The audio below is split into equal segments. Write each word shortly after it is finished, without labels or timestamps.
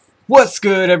What's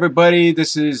good, everybody?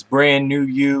 This is Brand New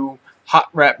You Hot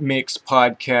Rap Mix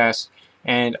podcast,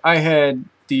 and I had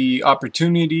the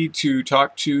opportunity to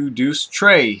talk to Deuce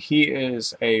Trey. He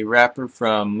is a rapper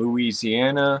from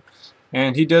Louisiana,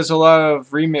 and he does a lot of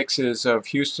remixes of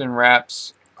Houston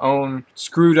Rap's own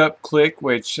Screwed Up Click,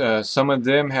 which some of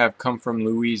them have come from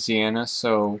Louisiana.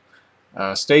 So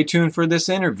stay tuned for this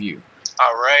interview.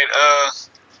 All right.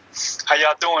 How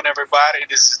y'all doing, everybody?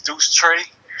 This is Deuce Trey.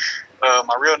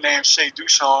 My real name's Shay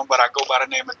Duchon, but I go by the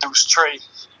name of Deuce Trey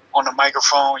on the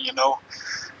microphone,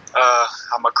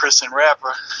 I'm a Christian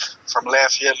rapper from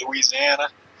Lafayette, Louisiana.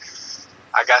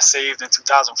 I got saved in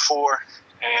 2004,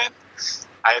 and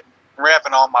I've been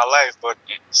rapping all my life, but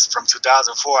from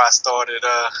 2004 I started,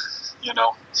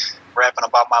 rapping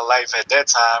about my life at that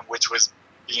time, which was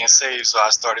being saved, so I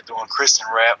started doing Christian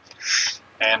rap.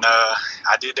 And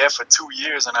I did that for 2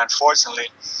 years, and unfortunately,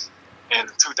 in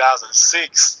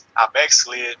 2006, I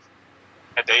backslid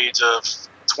at the age of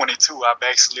 22. I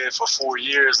backslid for 4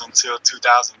 years until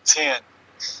 2010.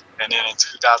 And then in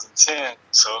 2010,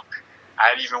 so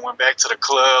I even went back to the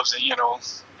clubs and,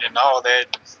 and all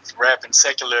that, rapping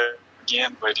secular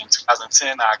again. But in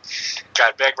 2010, I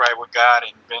got back right with God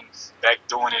and been back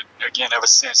doing it again ever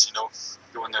since,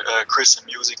 doing the Christian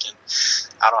music. And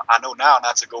I know now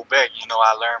not to go back.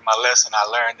 I learned my lesson. I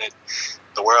learned that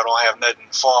the world don't have nothing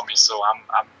for me, so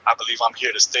I believe I'm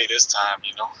here to stay this time,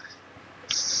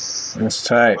 That's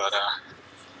tight. But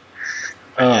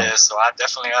yeah, so I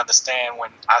definitely understand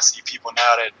when I see people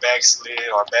now that backslid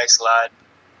or backslide.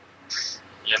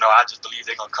 I just believe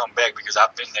they're gonna come back because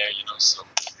I've been there, so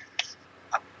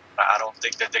I don't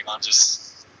think that they're gonna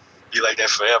just be like that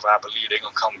forever. I believe they're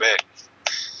gonna come back.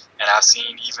 And I've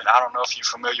seen I don't know if you're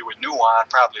familiar with New Wine,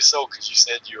 probably so, because you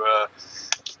said you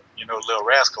Lil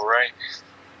Rascal, right?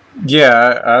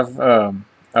 Yeah,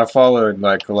 I've followed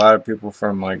like a lot of people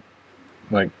from like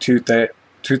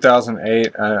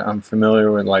 2008. I'm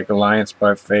familiar with like Alliance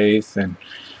by Faith and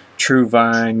True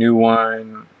Vine, New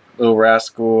Wine, Lil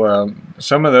Rascal.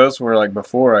 Some of those were like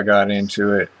before I got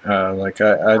into it.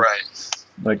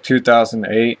 Like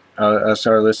 2008, I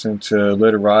started listening to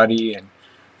Literati, and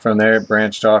from there it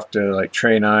branched off to like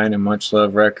Trey 9 and Much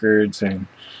Love Records and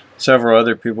several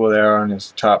other people that are on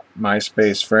his top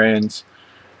MySpace friends.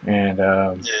 And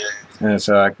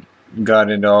so I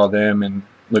got into all them and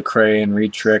Lecrae and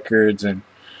Reach Records and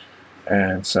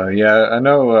so yeah, I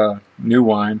know New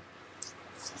Wine.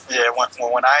 Yeah,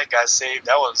 when I got saved,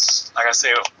 that was like I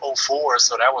said, 04,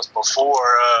 so that was before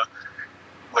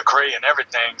Lecrae and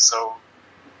everything. So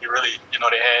you really, they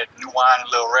had New Wine and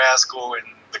Lil Rascal and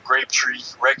the Grape Tree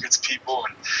Records people,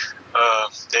 and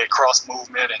they had Cross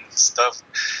Movement and stuff.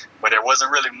 But there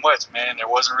wasn't really much, man. There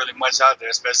wasn't really much out there,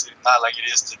 especially not like it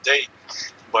is today.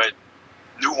 But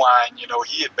New Wine,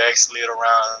 he had backslid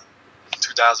around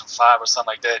 2005 or something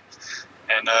like that,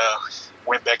 and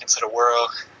went back into the world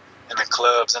and the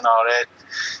clubs and all that.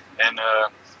 And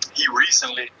he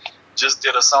recently just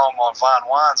did a song on Von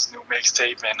Juan's new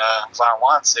mixtape, and Von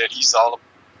Juan said he's all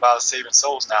about saving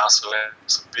souls now. So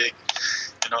it's a big,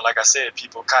 like I said,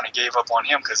 people kind of gave up on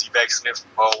him because he backslid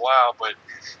for a while,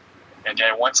 and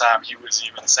then one time he was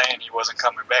even saying he wasn't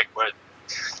coming back, but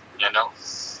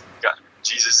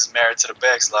Jesus is married to the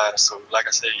backslider, so like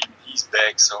I said, he's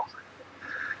back, so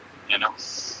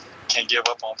can't give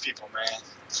up on people, man.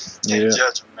 Can't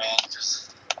judge them, man.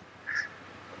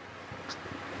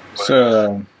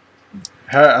 So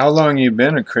how long you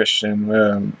been a Christian?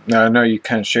 Now I know you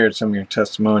kind of shared some of your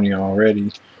testimony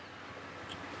already.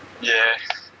 Yeah,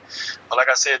 well, like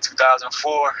I said,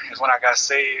 2004 is when I got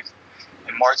saved.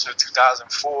 In March of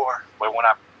 2004, but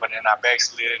then I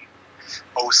backslid in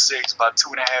 06. About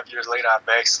 2.5 years later, I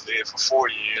backslid for 4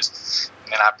 years,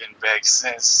 and then I've been back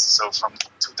since. So from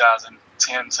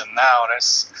 2010 to now,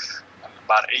 that's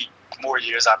about 8 more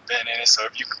years I've been in it. So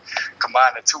if you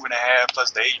combine the 2.5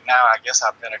 plus the 8 now, I guess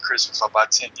I've been a Christian for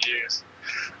about 10 years,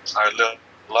 or a little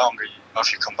longer,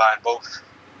 if you combine both.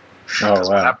 Because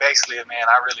when I backslid, man,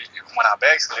 I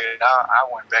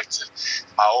went back to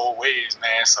my old ways,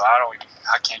 man. So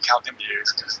I can't count them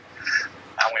years, because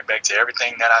I went back to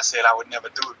everything that I said I would never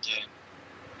do again.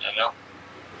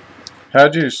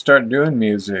 How'd you start doing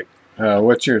music?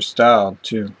 What's your style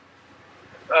too?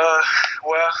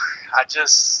 Well,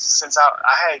 since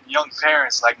I had young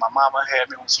parents, like my mama had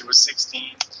me when she was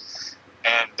 16,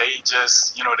 and they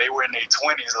just, they were in their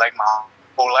 20s, like my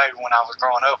whole life when I was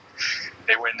growing up.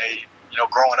 They were in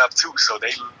growing up too, so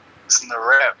they listened to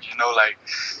rap, like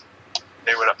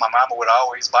my mama would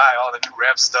always buy all the new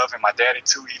rap stuff, and my daddy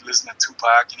too, he listened to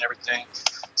Tupac and everything.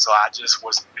 So I just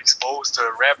was exposed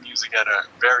to rap music at a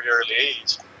very early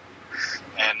age.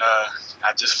 And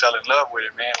I just fell in love with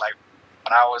it, man. Like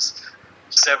when I was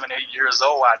 7, 8 years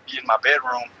old, I'd be in my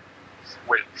bedroom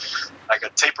with like a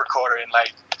tape recorder and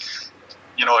like,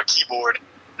 a keyboard,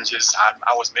 and just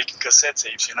I was making cassette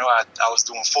tapes. I was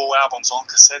doing full albums on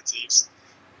cassette tapes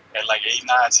at like 8,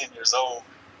 9, 10 years old,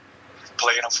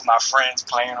 playing them for my friends,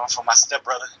 playing them for my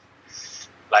stepbrother.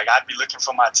 Like I'd be looking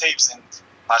for my tapes, and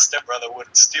my stepbrother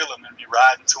would steal them and be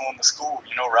riding to them to school.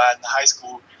 Riding to high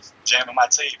school, jamming my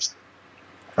tapes.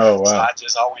 Oh wow!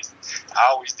 So I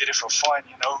always did it for fun.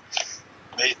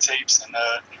 Made tapes, and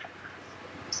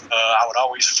I would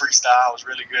always freestyle. I was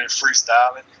really good at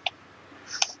freestyling.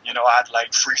 I'd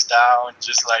like freestyle and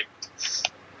just like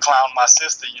clown my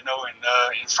sister,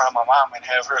 in front of my mom and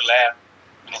have her laugh,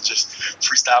 and then just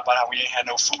freestyle about how we ain't had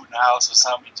no food in the house or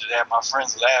something. And just have my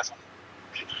friends laughing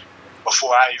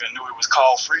before I even knew it was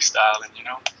called freestyling.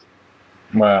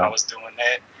 Wow. I was doing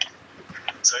that.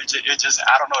 So it just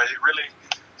I don't know.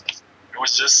 It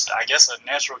was just, I guess, a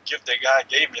natural gift that God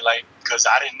gave me, like, because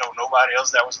I didn't know nobody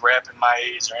else that was rapping my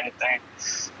age or anything.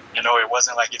 It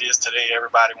wasn't like it is today.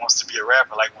 Everybody wants to be a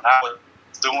rapper. Like when I was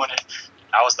doing it,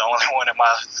 I was the only one in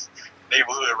my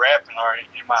neighborhood rapping, or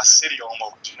in my city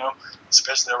almost,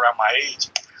 especially around my age.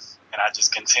 And I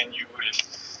just continued. And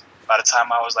by the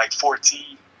time I was like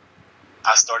 14,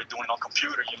 I started doing it on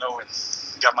computer, and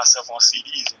got myself on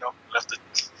CDs, left the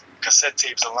cassette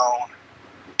tapes alone.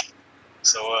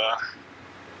 So,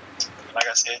 like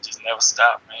I said, it just never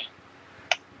stopped, man.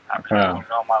 I've been doing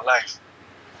it all my life.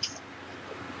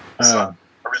 So I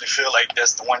really feel like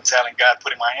that's the one talent God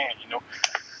put in my hand,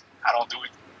 I don't do it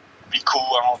to be cool.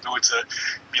 I don't do it to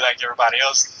be like everybody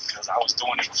else, because I was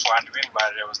doing it before I knew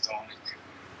anybody that was doing it.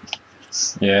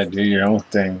 Yeah, do your own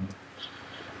thing.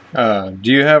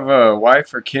 Do you have a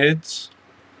wife or kids?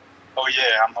 Oh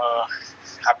yeah,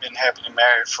 I've been happily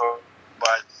married for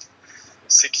about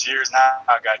 6 years now.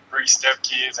 I got 3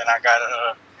 stepkids, and I got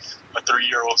a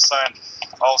 3-year-old son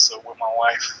also with my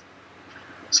wife.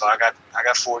 So I got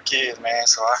 4 kids, man.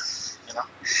 So I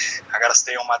gotta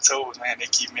stay on my toes, man. They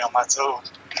keep me on my toes.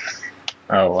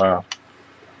 Oh wow.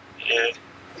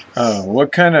 Yeah.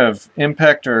 What kind of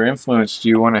impact or influence do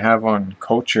you want to have on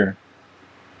culture?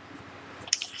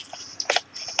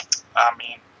 I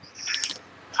mean,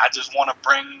 I just want to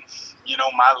bring,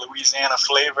 my Louisiana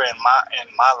flavor and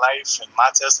my life and my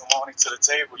testimony to the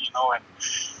table, and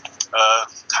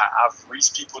I've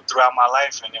reached people throughout my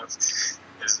life, and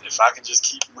if I can just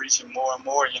keep reaching more and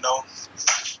more,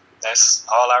 that's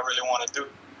all I really want to do.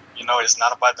 It's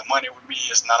not about the money with me.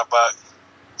 It's not about,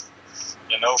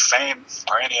 fame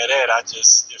or any of that.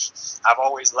 I've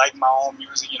always liked my own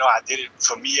music. I did it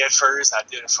for me at first. I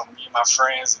did it for me and my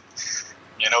friends.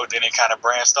 And, then it kind of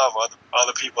branched off.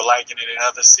 Other people liking it in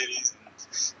other cities, and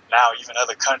now even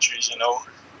other countries.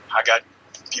 I got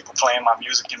people playing my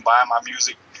music and buying my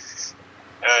music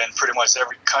in pretty much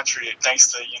every country.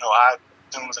 Thanks to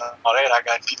iTunes and all that, I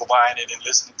got people buying it and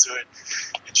listening to it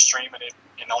and streaming it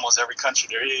in almost every country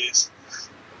there is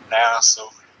now.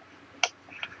 So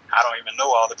I don't even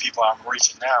know all the people I'm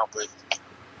reaching now, but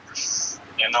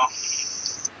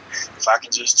if I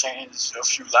can just change a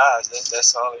few lives,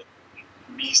 that's all it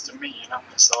means to me.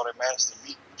 That's all that matters to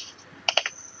me.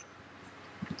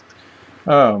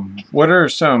 What are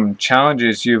some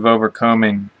challenges you've overcome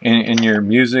in your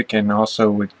music and also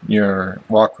with your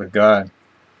walk with God?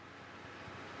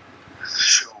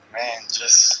 Shoot, man,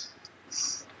 just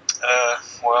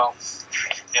well,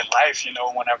 in life,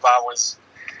 whenever I was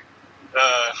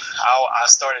I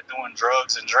started doing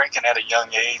drugs and drinking at a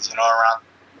young age, around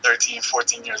 13,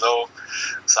 14 years old.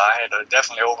 So I had to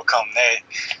definitely overcome that,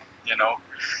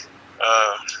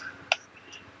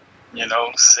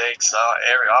 sex,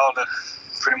 all the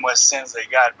pretty much sins they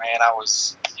got, man. I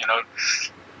was,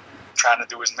 trying to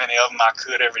do as many of them I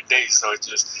could every day. So it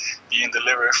just being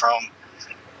delivered from,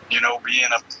 being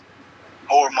a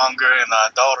whoremonger and a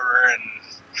adulterer and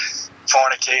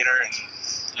fornicator and,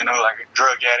 like a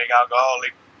drug addict,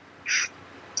 alcoholic,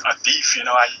 a thief,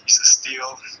 I used to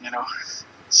steal,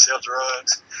 sell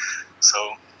drugs.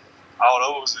 So all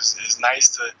those is nice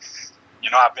to,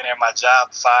 I've been at my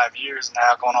job 5 years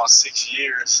now, going on 6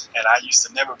 years, and I used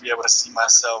to never be able to see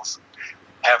myself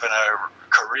having a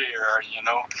career or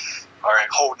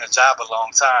holding a job a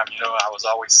long time. I was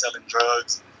always selling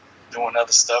drugs, doing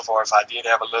other stuff, or if I did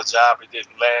have a little job, it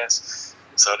didn't last.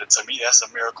 So to me, that's a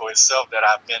miracle itself that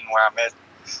I've been where I'm at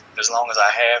as long as I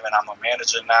have, and I'm a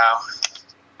manager now.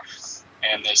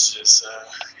 And it's just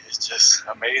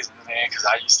amazing, man, because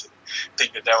I used to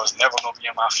think that was never going to be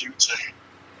in my future.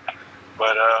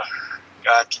 But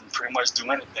God can pretty much do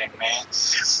anything, man.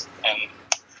 And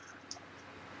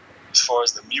as far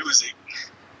as the music,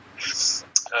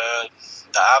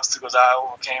 The obstacles I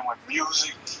overcame with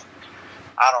music,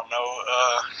 I don't know.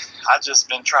 I just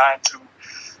been trying to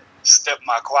step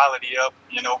my quality up,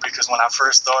 because when I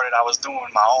first started, I was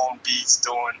doing my own beats,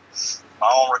 doing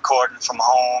my own recording from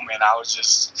home, and I was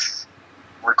just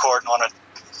recording on a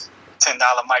 $10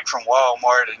 mic from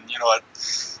Walmart and, a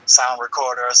sound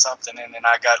recorder or something, and then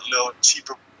I got little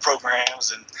cheaper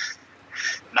programs, and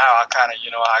now I kind of,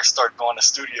 I started going to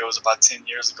studios about 10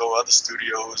 years ago, other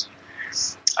studios, and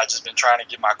I just been trying to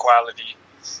get my quality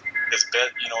as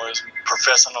as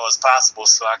professional as possible,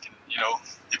 so I can,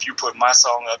 if you put my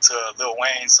song up to a Lil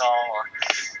Wayne song or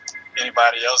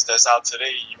anybody else that's out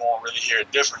today, you won't really hear a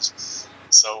difference.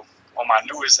 So on my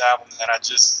newest album that I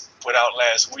just put out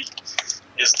last week,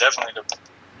 it's definitely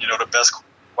the best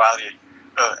quality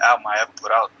album I ever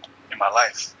put out in my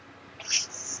life.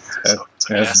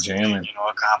 That's jamming.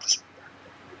 Accomplishment.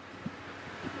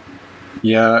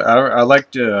 Yeah, I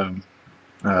liked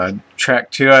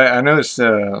track 2. I noticed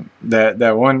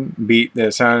that one beat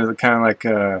that sounded kind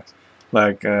of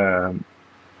like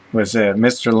was it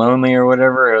Mr. Lonely or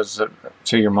whatever? It was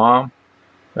to your mom.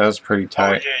 That was pretty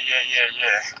tight. Oh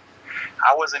yeah.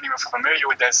 I wasn't even familiar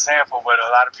with that sample, but a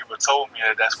lot of people told me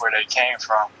that that's where they came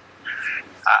from.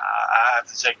 I have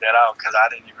to check that out because I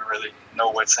didn't even really know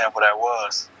what sample that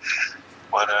was.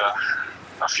 But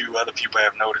a few other people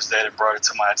have noticed that and brought it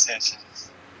to my attention.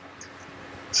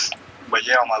 But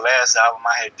yeah, on my last album,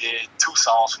 I had did 2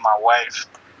 songs for my wife.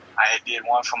 I had did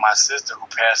one for my sister who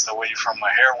passed away from a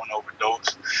heroin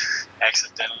overdose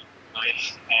accidentally,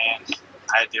 and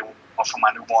I did one for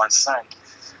my newborn son.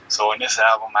 So in this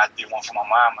album, I did one for my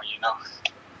mama,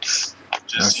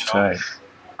 That's tight.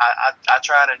 I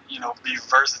try to, be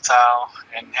versatile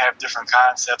and have different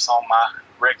concepts on my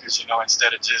records,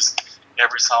 instead of just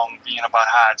every song being about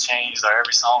how I changed or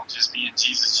every song just being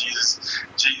Jesus,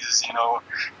 or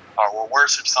a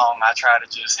worship song. I try to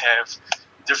just have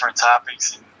different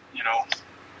topics and,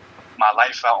 my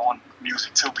life out on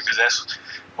music too, because that's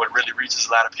what really reaches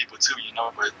a lot of people too,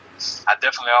 but I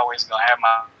definitely always gonna have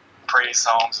my praise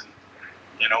songs and,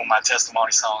 my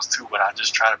testimony songs too, but I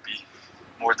just try to be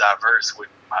more diverse with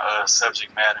my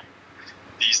subject matter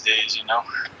these days,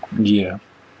 Yeah.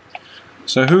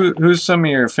 So who's some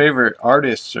of your favorite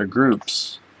artists or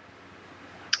groups?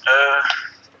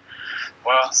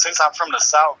 Well, since I'm from the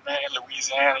South, man,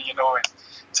 Louisiana, and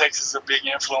Texas is a big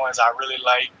influence. I really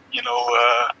like,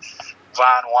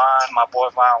 Von Juan, my boy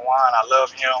Von Juan. I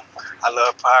love him. I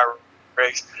love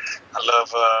Pyrex. I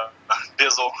love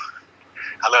Bizzle.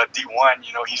 I love D1.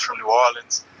 He's from New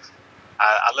Orleans.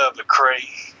 I love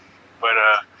Lecrae, but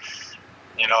a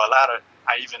lot of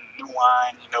I even knew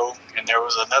Wine, and there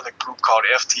was another group called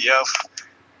FTF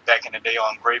back in the day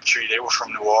on Grapetree. They were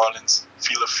from New Orleans,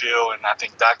 Fila Phil, and I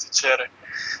think Dr. Cheddar.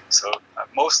 So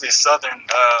mostly Southern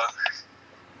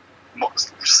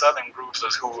groups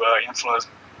is who influenced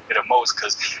me the most,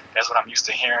 because that's what I'm used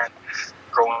to hearing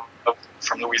growing up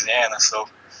from Louisiana. So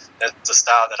that's the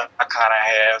style that I kind of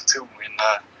have too, and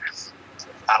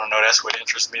I don't know, that's what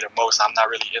interests me the most. I'm not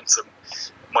really into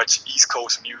much East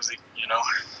Coast music,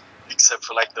 except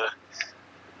for like the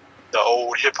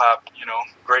old hip hop,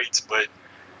 greats, but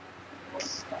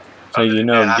so Gifted?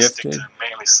 I stick to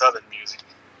mainly Southern music.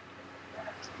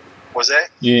 What's that?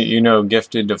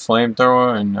 Gifted, the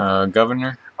Flamethrower, and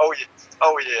Governor? Oh yeah.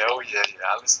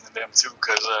 I listen to them too,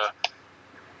 because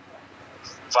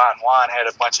Von Juan had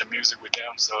a bunch of music with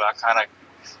them, so I kind of,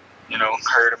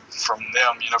 heard him from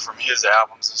them, from his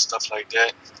albums and stuff like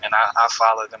that, and I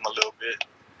followed them a little bit.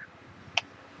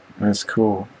 That's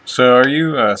cool. So are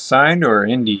you signed or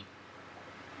indie?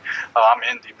 Oh, I'm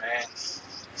indie, man.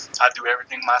 I do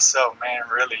everything myself, man,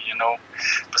 really,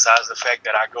 besides the fact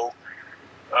that I go,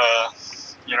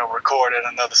 record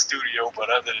at another studio, but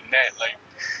other than that, like,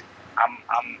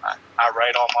 I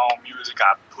write all my own music.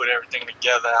 I put everything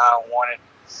together how I want it.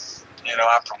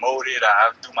 I promote it.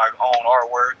 I do my own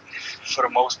artwork for the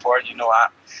most part. I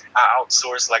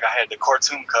outsource, like I had the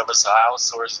cartoon cover, so I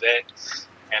outsourced that.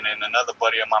 And then another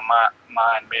buddy of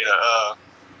mine made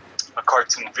a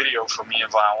cartoon video for me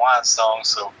and Von Juan's song.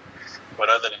 So, but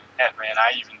other than that, man,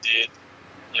 I even did,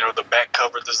 the back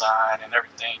cover design and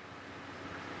everything.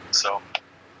 So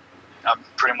I'm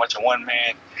pretty much a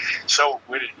one-man show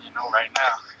with it, right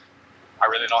now. I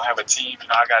really don't have a team.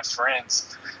 I got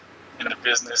friends in the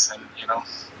business and,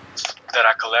 that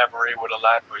I collaborate with a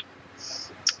lot, but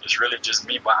it's really just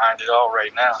me behind it all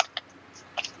right now.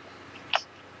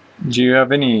 Do you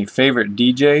have any favorite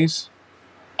DJs?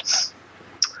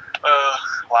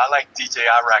 Well, I like DJ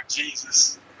I Rock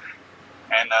Jesus,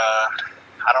 and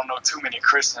I don't know too many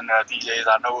Christian DJs.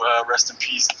 I know, rest in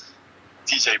peace,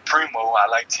 DJ Primo. I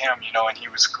liked him, you know, and he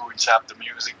was Screw and Chop the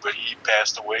music, but he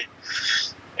passed away.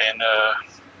 And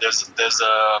there's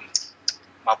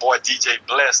my boy DJ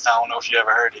Blessed. I don't know if you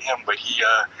ever heard of him, but he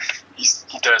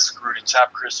does Screwed and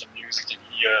Chop Christian music, and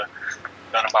he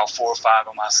done about 4 or 5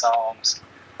 of my songs.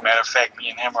 Matter of fact, me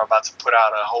and him are about to put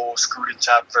out a whole Screwed and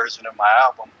Chop version of my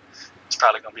album. It's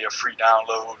probably gonna be a free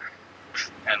download.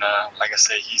 And like I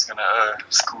said, he's gonna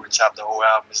screw and chop the whole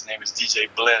album. His name is DJ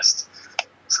Blessed.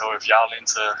 So if y'all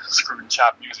into screw and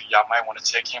chop music, y'all might want to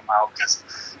check him out, because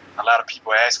a lot of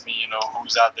people ask me, you know,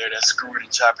 who's out there that's screwing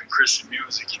and chopping Christian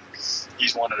music, and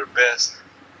he's one of the best.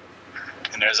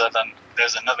 And there's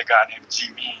another guy named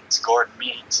Gordon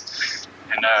Means,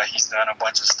 and he's done a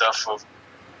bunch of stuff for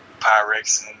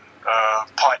Pyrex and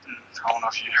Puntin. I don't know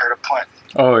if you heard of Puntin.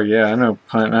 Oh yeah, I know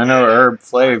Punt. I know Herb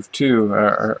Flav too.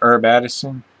 Herb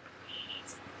Addison.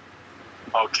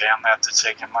 Okay, I'm gonna have to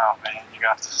check him out, man. You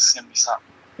got to send me something.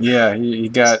 Yeah, he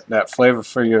got that Flavor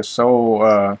for Your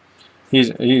Soul.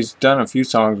 He's done a few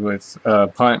songs with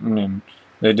Puntin, and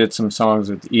they did some songs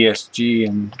with ESG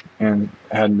and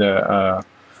had the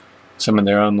some of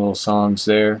their own little songs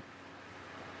there.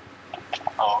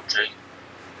 Oh, okay.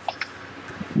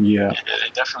 Yeah. There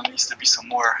definitely needs to be some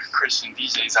more Christian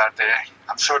DJs out there.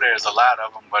 I'm sure there's a lot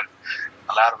of them, but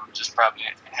a lot of them just probably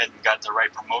hadn't got the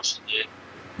right promotion yet.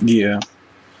 Yeah.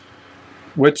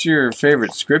 What's your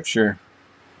favorite scripture?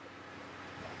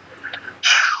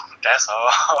 That's a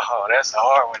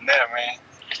hard one there, man.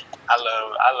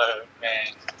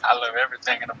 I love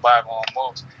everything in the Bible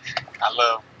almost. I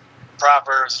love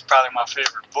Proverbs is probably my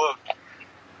favorite book.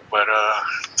 But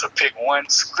to pick one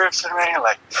scripture, man,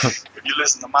 like if you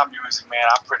listen to my music, man,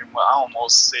 I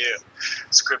almost say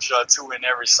a scripture or two in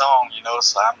every song, you know.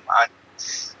 So I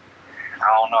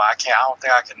don't know. I don't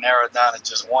think I can narrow it down to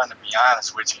just one, to be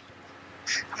honest with you.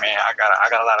 I mean, I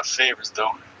got a lot of favorites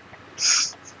though,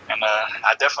 and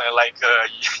I definitely like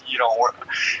you don't work.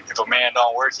 If a man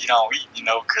don't work, he don't eat, you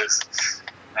know, because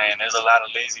man, there's a lot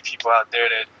of lazy people out there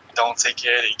that don't take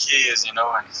care of their kids, you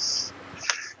know, and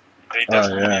they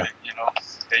definitely need to, you know,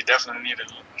 they definitely need to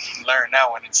learn that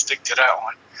one and stick to that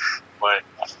one. But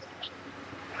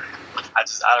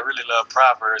I really love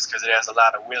Proverbs because it has a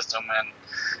lot of wisdom, and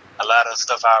a lot of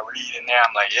stuff I read in there,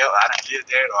 I'm like, yo, I done did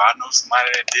that, or I know somebody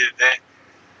that did that,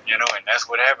 you know, and that's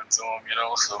what happened to them, you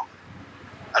know. So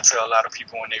I tell a lot of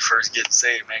people when they first get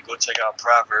saved, man, go check out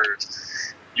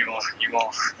Proverbs. You know,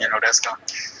 that's gonna,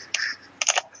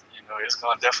 you know, it's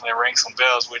gonna definitely ring some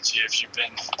bells with you if you've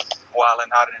been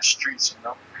wilding out in the streets, you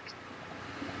know.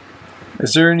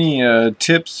 Is there any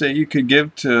tips that you could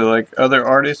give to like other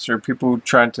artists or people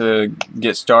trying to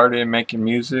get started making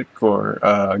music or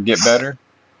get better?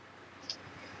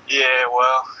 Yeah,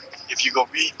 well, if you're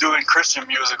gonna be doing Christian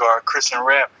music or Christian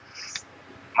rap,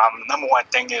 my number one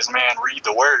thing is, man, read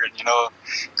the word, you know,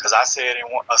 because I said in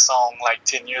a song like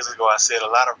 10 years ago, I said a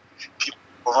lot of people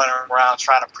running around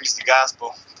trying to preach the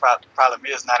gospel. Problem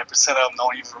is 90% of them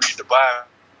don't even read the Bible.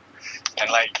 And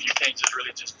like, you can't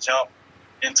just jump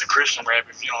into Christian rap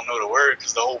if you don't know the word,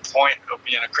 because the whole point of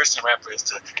being a Christian rapper is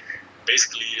to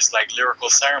basically, it's like lyrical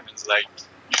sermons. Like,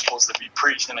 you're supposed to be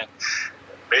preaching and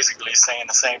basically saying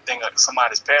the same thing that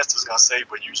somebody's pastor's gonna say,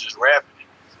 but you just rapping it.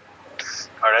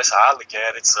 Or that's how I look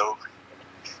at it. So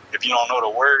if you don't know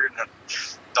the word and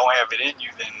don't have it in you,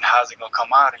 then how's it gonna come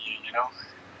out of you, you know?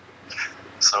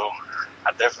 So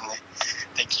I definitely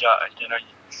think you know,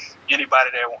 anybody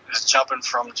that is jumping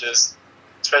from just,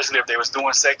 especially if they was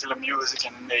doing secular music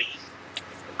and they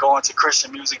go into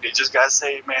Christian music, they just got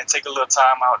saved, man, take a little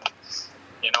time out and,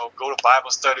 you know, go to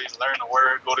Bible studies, learn the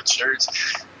word, go to church,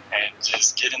 and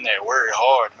just get in that word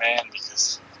hard, man,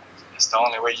 because it's the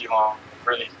only way you gonna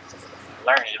really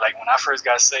learn it. Like when I first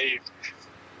got saved,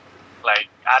 like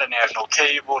I didn't have no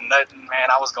cable, nothing, man.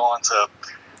 I was going to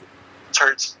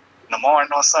church in the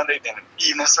morning on Sunday, then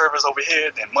evening service over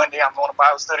here, then Monday I'm going to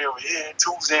Bible study over here,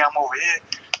 Tuesday I'm over here,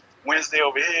 Wednesday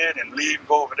over here, and leave,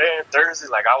 go over there, Thursday.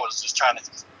 Like I was just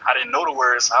I didn't know the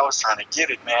words, so I was trying to get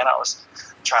it, man. I was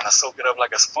trying to soak it up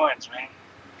like a sponge, man.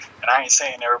 And I ain't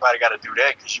saying everybody got to do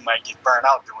that, because you might get burned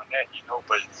out doing that, you know,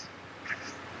 but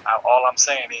all I'm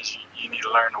saying is you need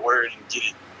to learn the word and get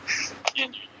it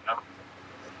in you,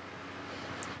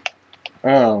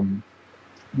 you know.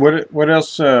 What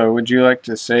else would you like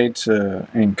to say to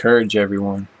encourage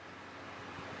everyone?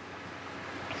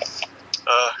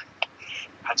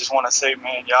 I just want to say,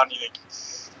 man, y'all need to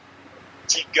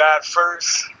keep God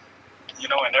first, you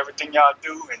know, in everything y'all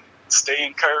do, and stay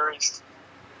encouraged.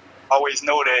 Always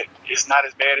know that it's not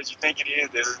as bad as you think it is.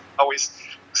 It always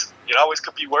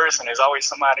could be worse, and there's always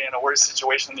somebody in a worse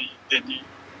situation than you.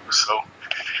 So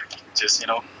just,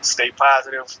 stay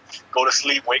positive, go to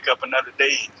sleep, wake up another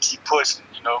day, and keep pushing,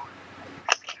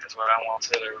 That's what I want to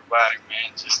tell everybody,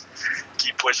 man. Just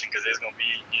keep pushing, because there's going to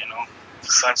be,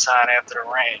 sunshine after the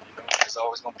rain. There's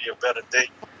always going to be a better day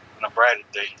and a brighter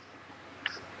day.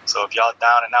 So if y'all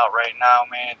down and out right now,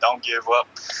 man, don't give up,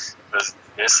 because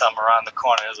there's something around the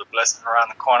corner. There's a blessing around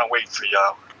the corner waiting for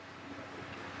y'all.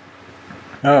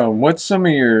 What's some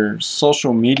of your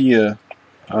social media?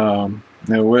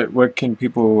 What can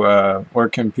people where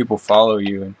can people follow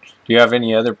you? And do you have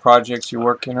any other projects you're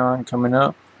working on coming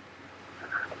up?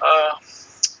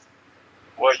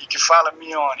 Well, you can follow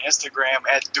me on Instagram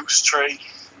at Deuce Trey,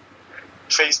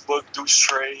 Facebook Deuce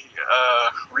Trey,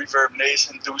 Reverb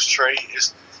Nation Deuce Trey.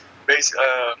 It's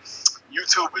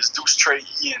YouTube is Deuce Trey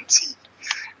ENT.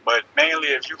 But mainly,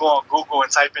 if you go on Google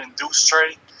and type in Deuce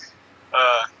Trey,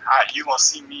 you're gonna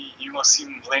see me. You're gonna see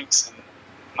links and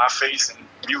my face and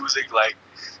music. Like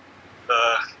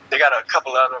they got a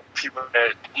couple other people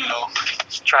that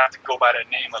tried to go by that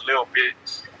name a little bit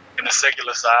in the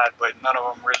secular side, but none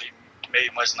of them really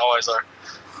made much noise, or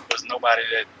was nobody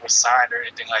that was signed or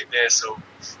anything like that. So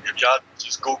if y'all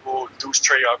just Google Deuce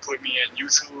Trey or put me in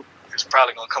YouTube, it's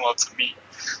probably gonna come up to me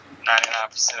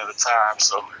 99% of the time.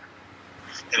 So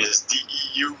it is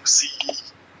DEUCETRE,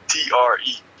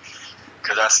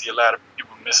 because I see a lot of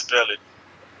people misspell it.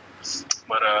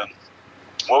 But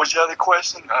what was your other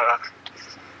question?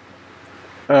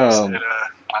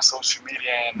 My social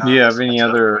media and do you have any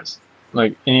other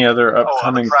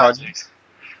upcoming projects?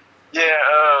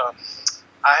 Yeah,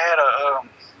 I had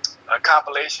a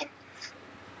compilation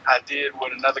I did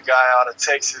with another guy out of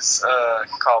Texas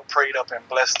called Prayed Up and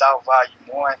Blessed Out Volume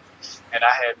 1, and I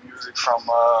had music from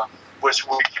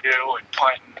Bushwick Hill and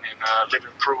Punton and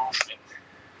Living Proof, and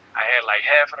I had like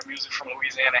half of the music from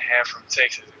Louisiana, half from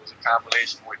Texas. It was a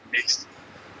compilation with mixed,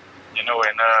 and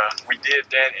we did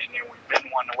that, and then we've been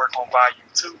wanting to work on Volume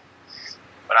 2,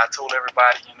 but I told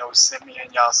everybody, send me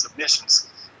in y'all submissions.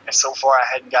 And so far, I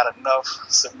hadn't got enough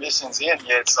submissions in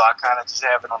yet, so I kind of just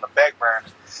have it on the back burner.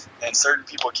 And certain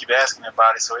people keep asking me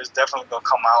about it, so it's definitely going to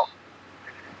come out.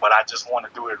 But I just want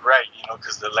to do it right,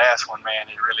 because the last one, man,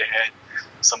 it really had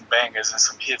some bangers and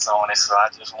some hits on it. So I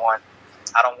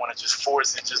don't want to just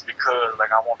force it just because,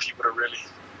 I want people to really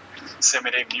send me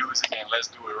their music and let's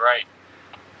do it right.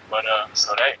 But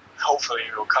so that hopefully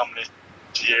it will come this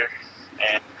year.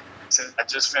 And since I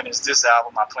just finished this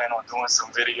album, I plan on doing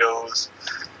some videos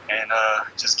and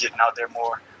just getting out there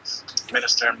more,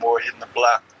 ministering more, hitting the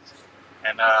block.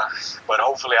 And but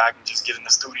hopefully I can just get in the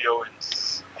studio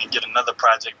and get another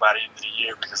project by the end of the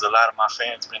year, because a lot of my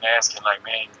fans been asking, like,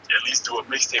 man, at least do a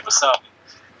mixtape or something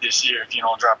this year if you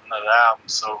don't drop another album.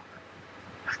 So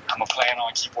I'm gonna plan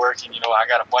on keep working. I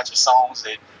got a bunch of songs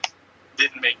that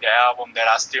didn't make the album that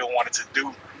I still wanted to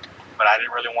do, but I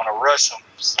didn't really want to rush them.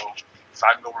 So if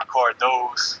I can go record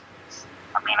those,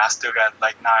 I still got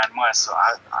like 9 months, so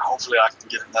I hopefully I can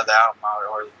get another album out,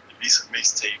 or at least a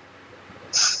mixtape,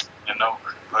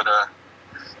 But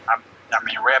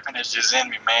rapping is just in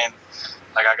me, man.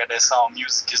 Like, I got that song,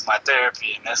 music is my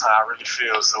therapy, and that's how I really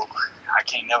feel. So I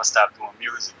can't never stop doing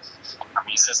music.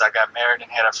 Since I got married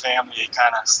and had a family, it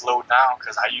kind of slowed down,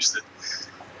 because I used to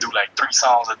do like 3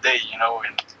 songs a day,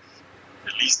 and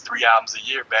at least 3 albums a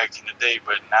year back in the day.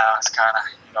 But now it's kind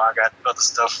of, I got other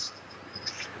stuff,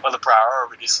 other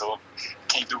priorities, so I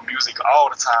can't do music all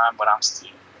the time, but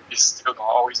it's still gonna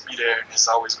always be there, and it's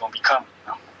always gonna be coming,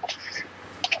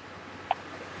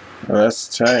 Well,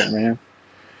 that's tight, man.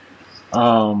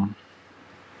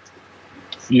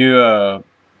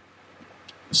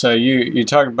 So you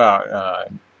talked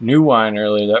about New Wine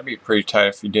earlier. That'd be pretty tight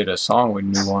if you did a song with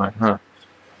New Wine, huh?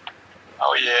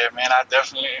 Oh yeah, man, I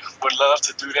definitely would love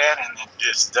to do that, and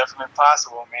it's definitely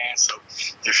possible, man. So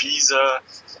if he's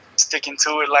sticking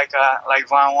to it like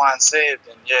Von Juan said,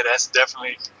 then yeah, that's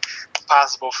definitely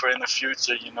possible for in the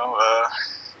future,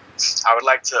 I would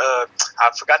like to,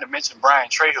 I forgot to mention Brian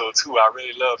Trejo too. I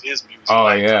really love his music. Oh,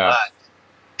 A yeah. lot.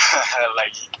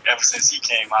 Ever since he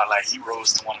came out, he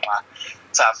rose to one of my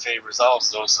top favorites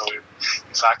also. So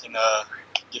if I can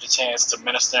get a chance to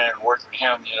minister and work with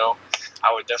him,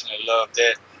 I would definitely love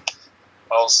that.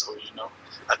 Also,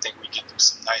 I think we can do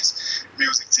some nice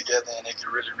music together, and it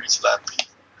can really reach a lot of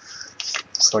people.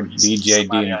 So or DJ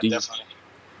DMD.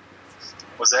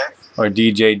 What's that? Or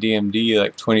DJ DMD,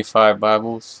 like 25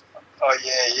 Bibles. Oh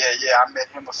yeah. I met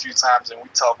him a few times, and we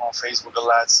talk on Facebook a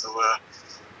lot. So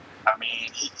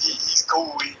he's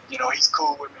cool. He's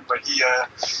cool with me, but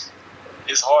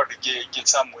it's hard to get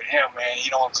something with him, man. He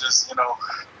don't just,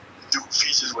 do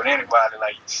features with anybody.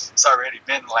 Like, it's already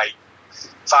been, 3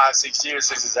 5-6 years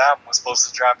since his album was supposed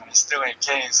to drop and it still ain't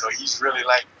came. So he's really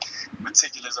like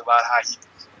meticulous about how he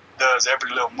does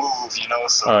every little move, you know.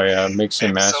 So Oh yeah, mix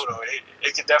and maybe match. so though,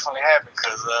 it could definitely happen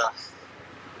because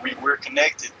we're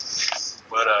connected.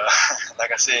 But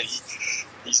like I said,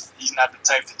 he's not the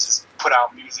type to just put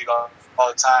out music all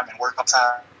the time and work on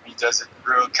time. He does it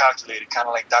real calculated, kind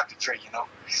of like Dr. Dre, you know.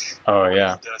 Oh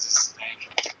yeah. He does his thing.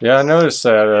 Yeah, I noticed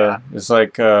that. It's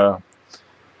like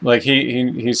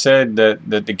he said that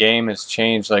the game has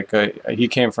changed. Like he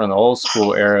came from the old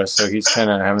school era, so he's kind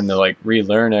of having to like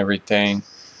relearn everything.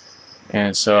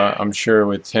 And so I'm sure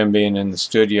with him being in the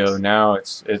studio now,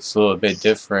 it's a little bit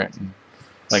different. And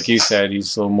like you said,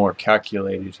 he's a little more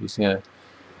calculated.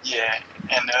 Yeah,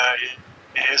 and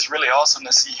it's really awesome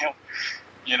to see him,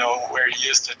 you know, where he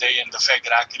is today, and the fact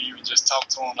that I could even just talk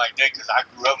to him like that because I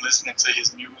grew up listening to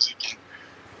his music and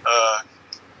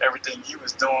everything he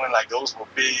was doing. Like those were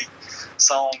big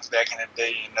songs back in the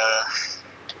day, and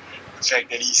the fact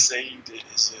that he saved it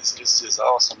is just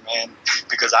awesome, man.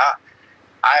 Because I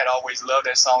had always loved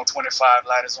that song 25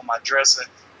 Lighters on My Dresser,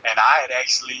 and I had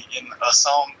actually, in a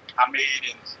song I made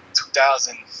in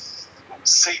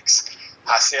 2006,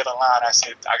 I said a line. I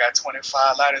said, I got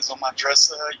 25 lighters on my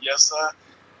dresser, yes sir.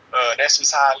 That's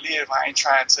just how I live. I ain't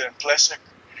trying to impress you.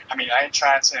 I ain't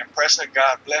trying to impress you.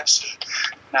 God bless you.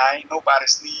 Now, I ain't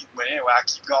nobody's need, but anyway, I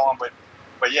keep going. But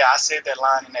yeah, I said that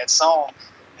line in that song,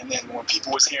 and then when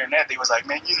people was hearing that, they was like,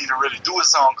 man, you need to really do a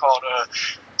song called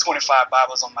 25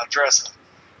 Bibles on My Dresser.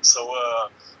 So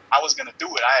I was going to do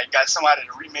it. I had got somebody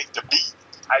to remake the beat.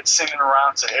 I'd send it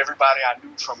around to everybody I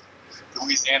knew from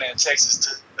Louisiana and Texas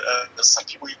to some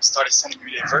people even started sending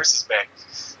me their verses back.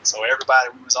 So everybody,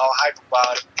 we was all hype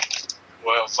about it.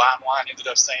 Well, Von Wine ended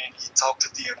up saying he talked to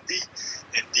DMD,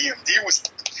 and DMD was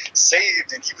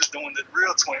saved, and he was doing the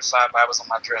real 25 Bibles on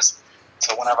My Dresser.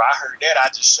 So whenever I heard that, I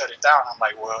just shut it down. I'm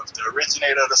like, well, if the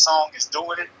originator of the song is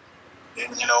doing it,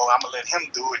 then, you know, I'm going to let him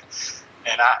do it.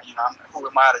 And who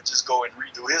am I to just go and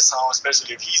redo his song,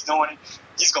 especially if he's doing it?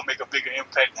 He's going to make a bigger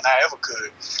impact than I ever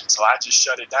could. So I just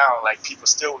shut it down. Like, people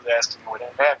still was asking me what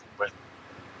happened. But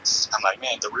I'm like,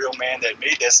 man, the real man that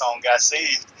made that song got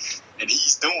saved, and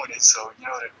he's doing it. So, you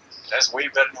know, that's way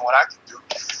better than what I could do.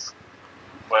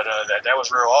 But that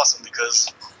was real awesome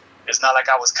because it's not like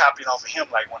I was copying off of him.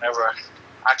 Like, whenever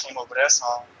I came up with that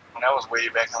song, when that was way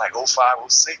back in like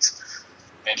 05, 06,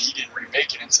 and he didn't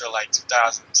remake it until like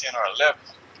 2010 or 11.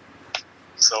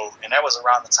 So, and that was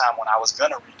around the time when I was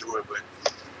gonna redo it, but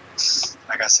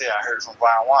like I said, I heard from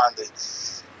Von Juan that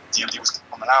DMD was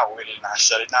coming out with it, and I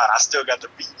shut it down. I still got the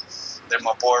beat that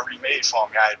my boy remade for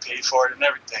me. I had paid for it and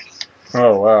everything.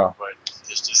 Oh wow! But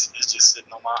it's just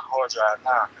sitting on my hard drive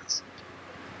now.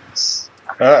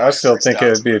 I still think it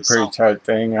would be a pretty tight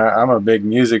thing. I'm a big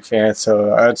music fan,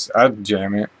 so I'd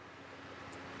jam it.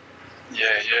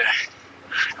 Yeah.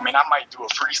 I might do a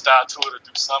freestyle to it or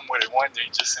do something with it one day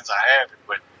just since I have it.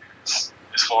 But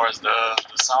as far as the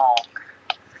song,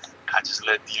 I just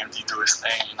let DMD do his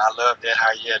thing. And I love that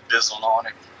how he had Bizzle on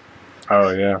it. Oh,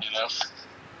 yeah. You know?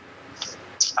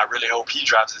 I really hope he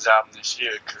drops his album this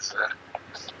year because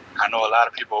I know a lot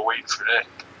of people are waiting for that.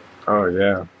 Oh,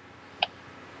 yeah.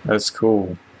 That's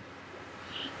cool.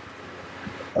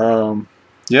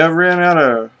 Yeah, I ran out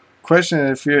of question.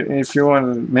 If you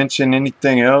want to mention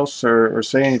anything else or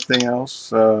say anything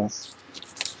else, you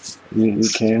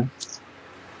can.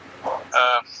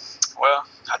 Well,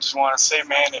 I just want to say,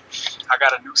 man, that I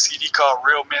got a new CD called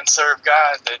Real Men Serve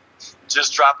God that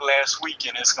just dropped last week,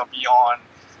 and it's gonna be on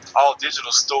all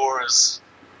digital stores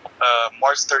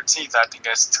March 13th. I think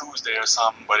that's Tuesday or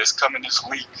something, but it's coming this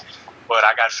week. But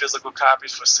I got physical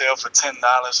copies for sale for $10,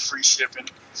 free shipping.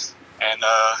 And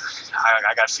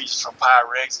I got features from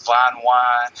Pyrex, Von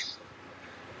Wine,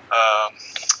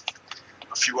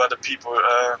 a few other people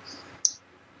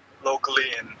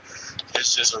locally, and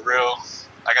it's just a real,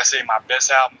 like I say, my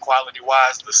best album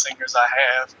quality-wise. The singers I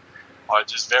have are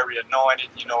just very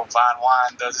anointed. You know, Von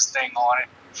Wine does his thing on it,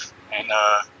 and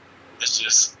it's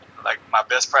just like my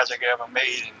best project I ever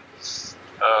made. And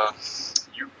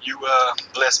you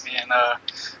blessed me and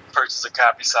purchase a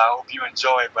copy, so I hope you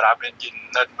enjoy it. But I've been getting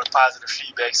nothing but positive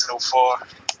feedback so far,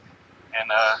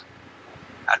 and I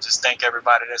just thank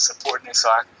everybody that's supporting it, so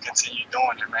I can continue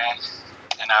doing it, man.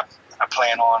 And I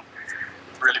plan on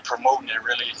really promoting it,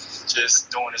 really just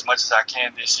doing as much as I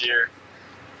can this year,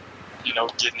 you know,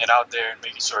 getting it out there and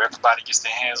making sure everybody gets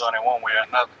their hands on it one way or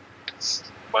another.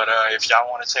 But if y'all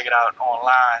want to check it out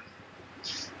online,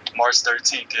 March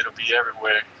 13th, it'll be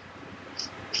everywhere.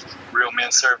 Real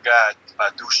Men Serve God by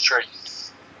Deuce Trey.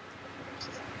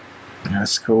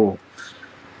 That's cool.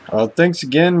 Well, thanks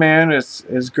again, man.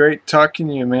 It's great talking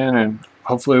to you, man, and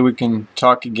hopefully we can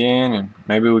talk again, and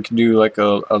maybe we can do like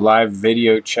a live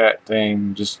video chat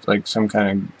thing, just like some kind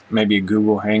of maybe a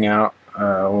Google Hangout,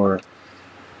 or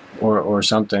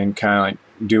something, kind of like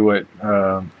do what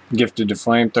Gifted to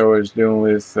Flamethrower is doing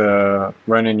with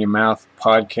Running Your Mouth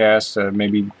podcast,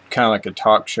 maybe kind of like a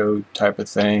talk show type of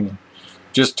thing.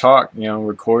 Just talk,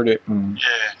 record it and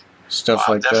Yeah. stuff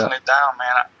I'm like definitely that. down,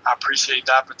 man. I appreciate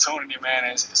the opportunity, man.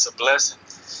 It's a blessing.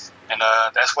 And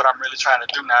that's what I'm really trying to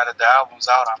do now that the album's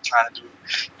out. I'm trying to do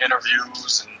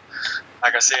interviews and,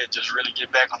 like I said, just really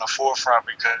get back on the forefront,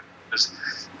 because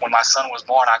when my son was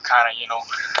born, I kind of,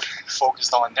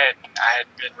 focused on that. And I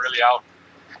hadn't been really out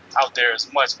there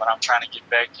as much, but I'm trying to get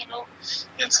back,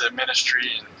 into the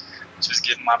ministry and just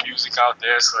getting my music out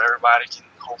there so everybody can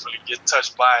hopefully get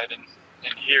touched by it and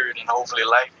hear it and hopefully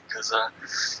like it. Because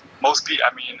most people,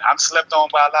 I'm slept on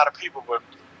by a lot of people, but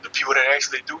the people that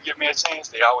actually do give me a chance,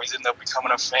 they always end up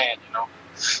becoming a fan,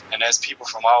 And that's people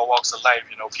from all walks of life,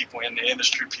 people in the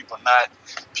industry, people not,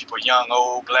 people young,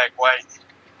 old, black, white.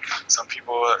 Some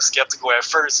people are skeptical at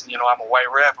first, I'm a white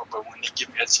rapper, but when they give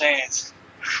me a chance,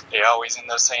 they always end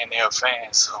up saying they're a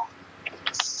fan. So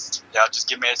y'all just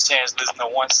give me a chance, listen to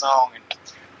one song, and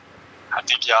I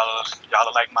think y'all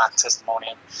will like my testimony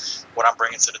and what I'm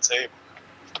bringing to the table.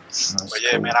 But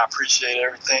yeah, cool. man, I appreciate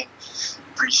everything.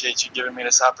 Appreciate you giving me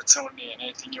this opportunity and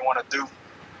anything you want to do.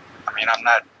 I'm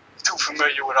not too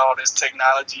familiar with all this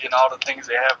technology and all the things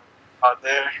they have out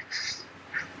there.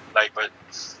 But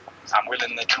I'm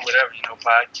willing to do whatever,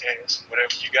 podcast,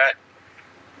 whatever you got.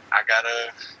 I got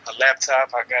a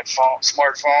laptop, I got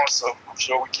smartphone, so I'm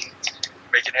sure we can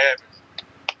make it happen.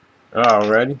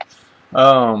 Alrighty.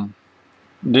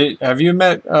 Have you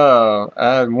met?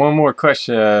 I had one more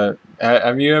question.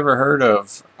 Have you ever heard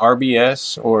of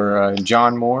RBS or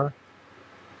John Moore?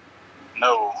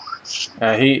 No.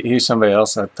 He's somebody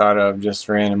else I thought of just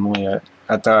randomly.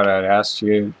 I thought I'd ask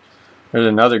you. There's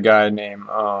another guy named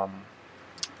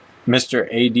Mr.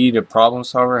 AD, the Problem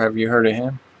Solver. Have you heard of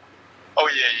him? Oh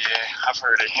yeah, I've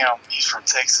heard of him. He's from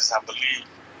Texas, I believe.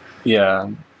 Yeah,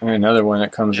 and another one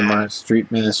that comes to mind,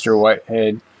 Street Minister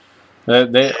Whitehead.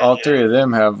 All three of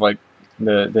them have like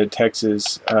the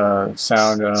Texas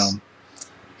sound.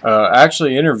 I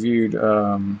actually interviewed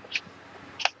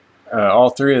all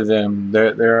three of them.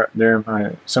 They're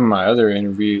in some of my other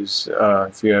interviews.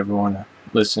 If you ever want to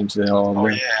listen to all of them. Oh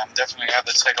yeah, I'm definitely gonna have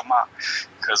to check them out.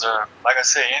 Because like I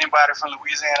said, anybody from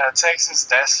Louisiana or Texas,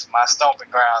 that's my stomping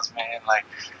grounds, man. Like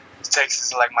Texas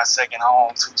is like my second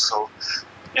home too. So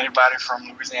anybody from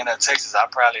Louisiana or Texas, I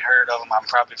probably heard of them. I'm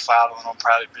probably following them.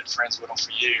 Probably been friends with them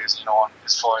for years.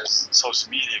 As far as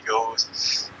social media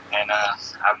goes. And I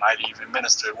might even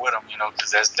minister with them,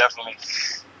 because that's definitely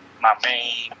my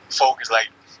main focus. Like,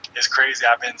 it's crazy.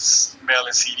 I've been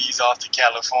mailing CDs off to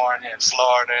California and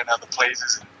Florida and other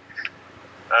places,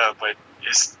 but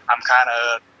I'm kind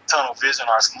of tunnel vision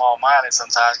or small-minded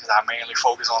sometimes because I mainly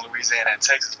focus on Louisiana and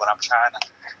Texas. But I'm trying to,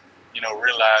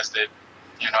 realize that,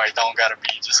 it don't gotta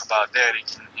be just about that. It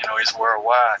can, it's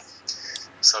worldwide.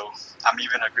 So I'm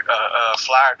even a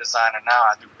flyer designer now.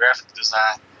 I do graphic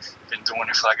design. Been doing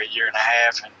it for like a year and a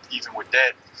half, and even with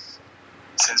that,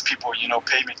 since people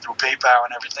pay me through PayPal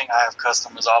and everything, I have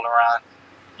customers all around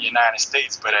the United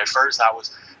States. But at first I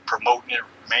was promoting it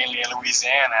mainly in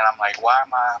Louisiana, and I'm like, why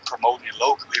am I promoting it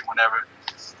locally whenever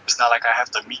it's not like I have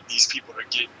to meet these people to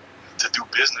do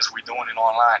business? We're doing it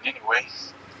online anyway.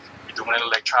 We're doing it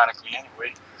electronically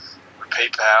anyway with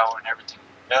PayPal and everything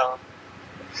else.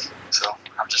 So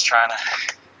I'm just trying to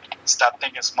stop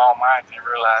thinking small-minded and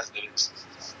realize that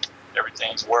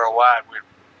everything's worldwide with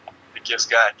the gifts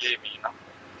God gave me,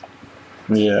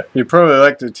 Yeah, you probably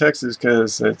like the Texas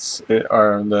because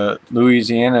or the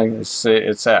Louisiana. It's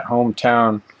that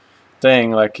hometown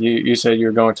thing. Like you said, you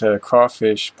were going to a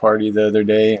crawfish party the other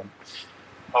day. And,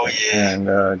 oh yeah.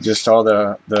 And just all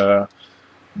that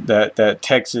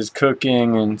Texas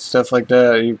cooking and stuff like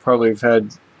that. You probably have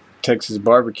had Texas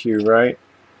barbecue, right?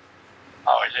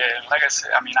 Oh yeah, like I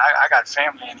said, I got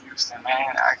family in Houston,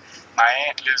 man. My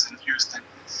aunt lives in Houston,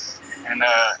 and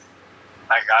I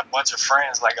got a bunch of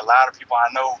friends. Like a lot of people I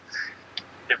know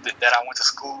that I went to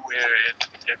school with.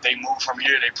 If they move from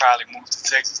here, they probably move to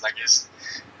Texas. Like it's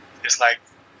like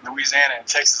Louisiana and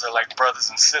Texas are like brothers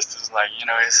and sisters. Like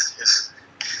it's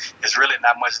really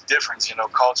not much difference,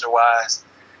 culture wise.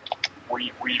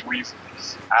 We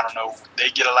I don't know. They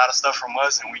get a lot of stuff from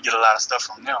us, and we get a lot of stuff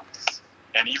from them.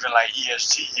 And even like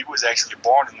ESG, he was actually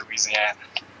born in Louisiana,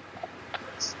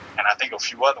 and I think a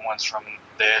few other ones from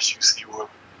the SUC were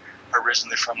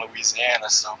originally from Louisiana.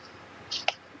 So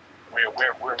we're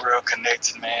real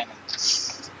connected, man. And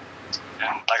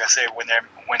And like I said, when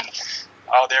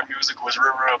all their music was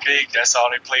real big, that's all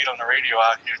they played on the radio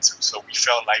out here too. So we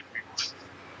felt like we were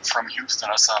from Houston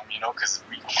or something, because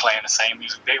we were playing the same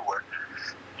music they were,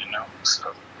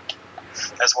 So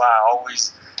that's why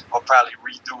I'll probably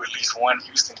redo at least one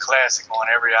Houston classic on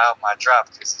every album I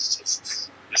drop, because it's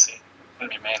in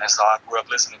me, man. That's all I grew up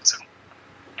listening to.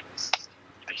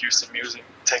 Either Houston music,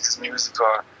 Texas music,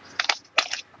 or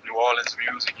New Orleans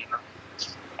music,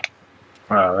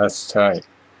 Wow, that's tight.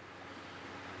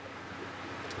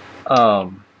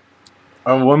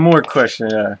 One more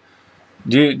question.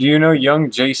 Do you know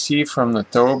Young JC from the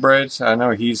Thoroughbreds? I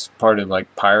know he's part of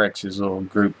like Pyrex's little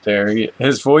group there.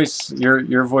 His voice,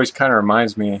 your voice kind of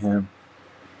reminds me of him.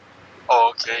 Oh,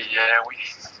 okay, yeah.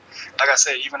 Like I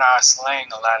said, even our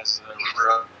slang a lot is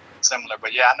real similar.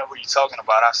 But yeah, I know who you're talking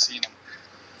about. I've seen him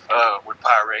with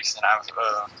Pyrex, and I've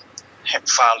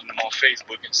followed him on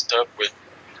Facebook and stuff. But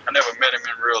I never met him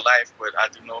in real life. But I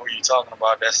do know who you're talking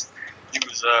about. He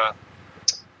was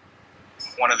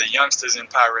one of the youngsters in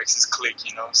Pyrex's clique,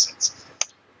 since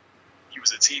he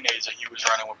was a teenager, he was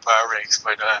running with Pyrex,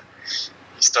 but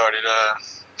he started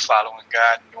following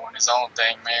God and doing his own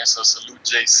thing, man. So salute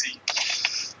JC,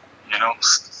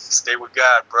 stay with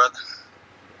God, brother.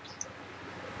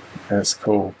 That's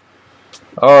cool.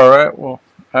 All right, well,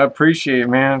 I appreciate it,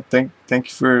 man. Thank you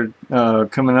for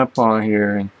coming up on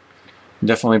here, and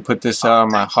definitely put this out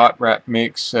on my Hot Rap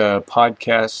Mix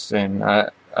podcast.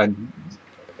 And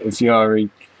if you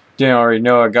didn't already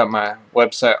know, I got my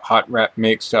website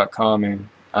hotrapmix.com, and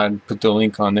I'd put the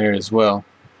link on there as well.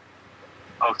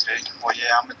 Okay. Well,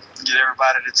 yeah, I'm gonna get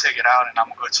everybody to check it out, and I'm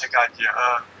gonna go check out your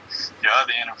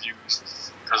other interviews.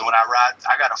 Because when I ride,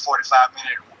 I got a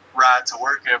 45-minute ride to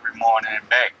work every morning and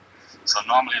back. So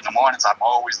normally in the mornings, I'm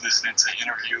always listening to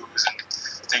interviews and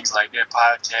things like that,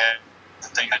 podcasts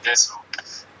and things like that. So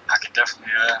I can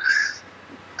definitely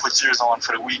put yours on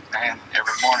for the week, man.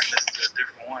 Every morning, listen to a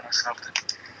different one or something.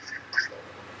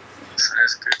 So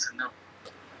that's good to know.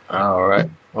 All right.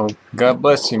 Well, God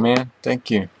bless you, man. Thank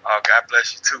you. Oh, God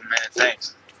bless you too, man.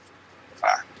 Thanks.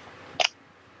 Bye.